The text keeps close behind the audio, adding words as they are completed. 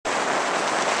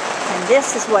And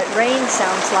this is what rain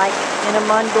sounds like in a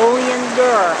Mongolian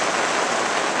Ger.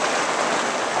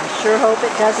 I sure hope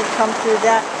it doesn't come through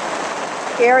that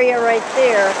area right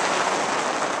there.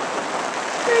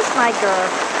 Here's my Ger.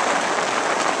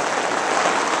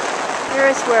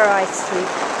 Here's where I sleep.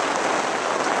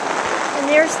 And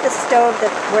there's the stove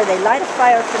where they light a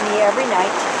fire for me every night.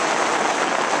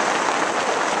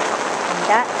 And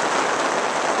that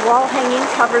wall hanging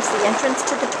covers the entrance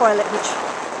to the toilet, which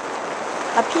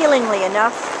appealingly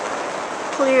enough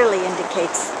clearly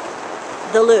indicates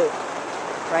the loo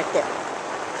right there.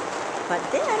 But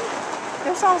then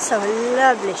there's also a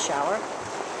lovely shower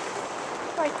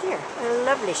right there, a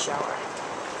lovely shower.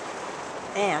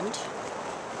 And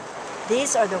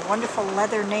these are the wonderful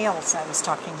leather nails I was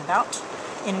talking about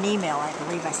in an email I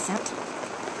believe I sent.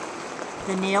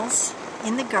 The nails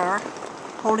in the Ger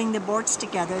holding the boards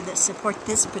together that support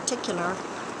this particular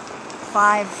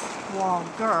 5-wall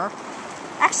Ger.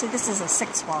 Actually, this is a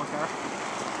 6-wall Ger.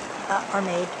 Are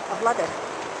made of leather.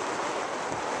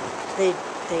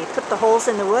 They put the holes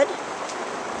in the wood,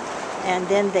 and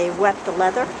then they wet the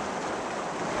leather,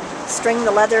 string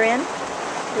the leather in.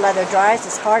 The leather dries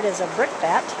as hard as a brick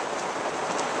bat,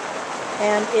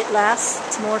 and it lasts.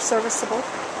 It's more serviceable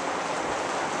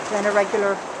than a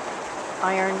regular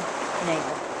iron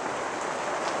nail.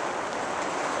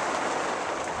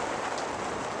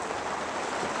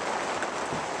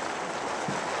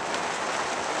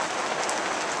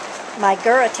 My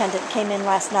Ger attendant came in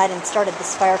last night and started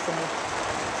this fire for me.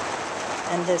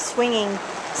 And the swinging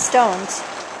stones,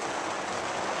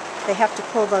 they have to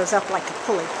pull those up like a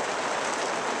pulley.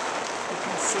 You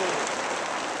can see.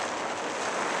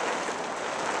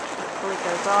 The pulley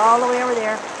goes all the way over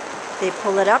there. They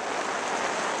pull it up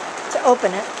to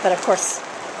open it, but of course,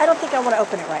 I don't think I want to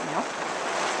open it right now.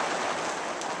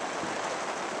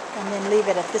 And then leave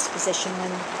it at this position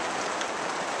when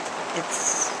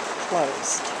it's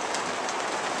closed.